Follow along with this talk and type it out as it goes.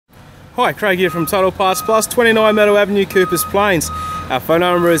Hi, Craig here from Total Parts Plus, 29 Meadow Avenue, Coopers Plains. Our phone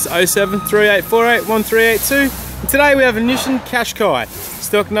number is 0738481382. And today we have a Nissan Qashqai,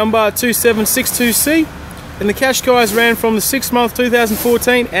 stock number 2762C. And the Qashqais ran from the 6th month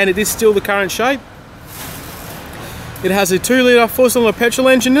 2014 and it is still the current shape. It has a 2-litre 4-cylinder petrol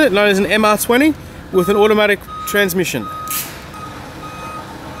engine in it, known as an MR20, with an automatic transmission.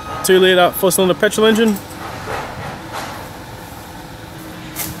 2-litre 4-cylinder petrol engine.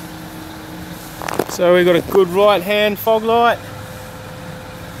 So we've got a good right hand fog light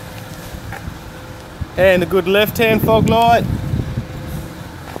and a good left hand fog light.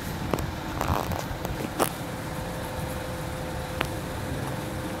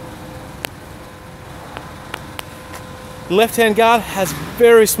 The left hand guard has a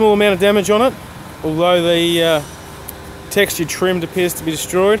very small amount of damage on it, although the textured trim appears to be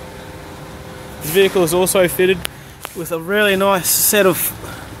destroyed. The vehicle is also fitted with a really nice set of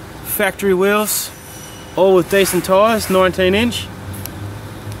factory wheels, all with decent tyres, 19-inch.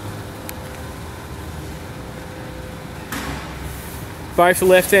 Both the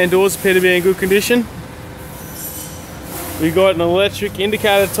left-hand doors appear to be in good condition. We've got an electric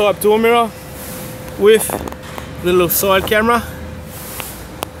indicator type door mirror with a little side camera.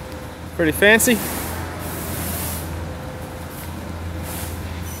 Pretty fancy.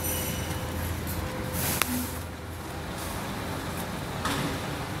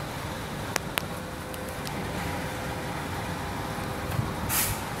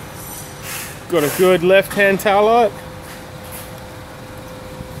 Got a good left-hand tail light.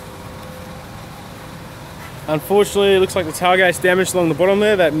 Unfortunately, it looks like the tailgate's damaged along the bottom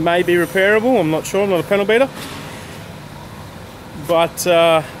there. That may be repairable. I'm not sure. I'm not a panel beater. But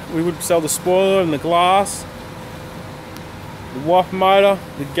we would sell the spoiler and the glass, the wiper motor,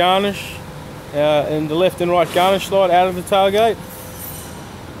 the garnish, and the left and right garnish light out of the tailgate.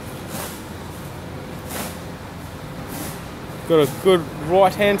 Got a good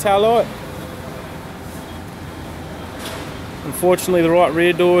right-hand tail light. Unfortunately, the right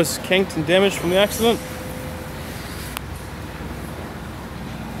rear door is kinked and damaged from the accident.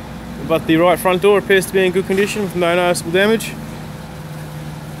 But the right front door appears to be in good condition with no noticeable damage.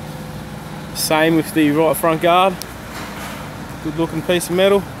 Same with the right front guard. Good looking piece of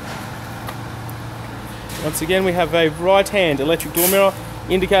metal. Once again, we have a right hand electric door mirror,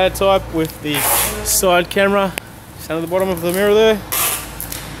 indicator type, with the side camera down at the bottom of the mirror there.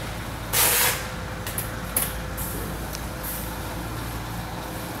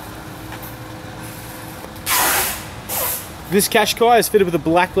 This Qashqai is fitted with a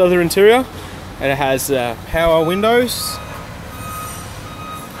black leather interior and it has power windows.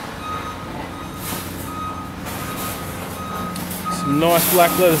 Some nice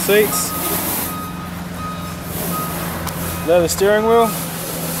black leather seats. Leather steering wheel.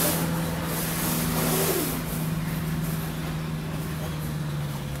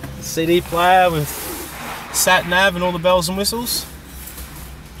 CD player with sat nav and all the bells and whistles.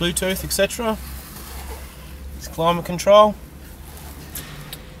 Bluetooth, etc. Climate control,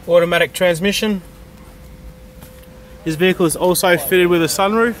 automatic transmission. This vehicle is also fitted with a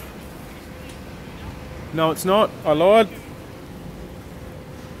sunroof. No, it's not. I lied.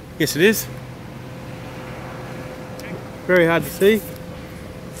 Yes, it is. Very hard to see.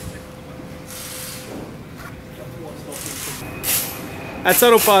 At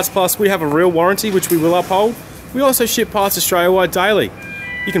Total Parts Plus, we have a real warranty which we will uphold. We also ship parts Australia-wide daily.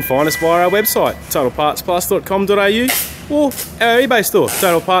 You can find us via our website, totalpartsplus.com.au, or our eBay store,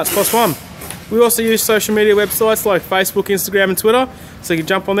 Total Parts Plus One. We also use social media websites like Facebook, Instagram and Twitter, so you can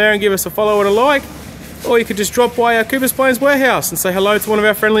jump on there and give us a follow and a like, or you could just drop by our Coopers Plains warehouse and say hello to one of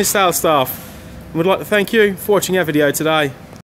our friendly sales staff. And we'd like to thank you for watching our video today.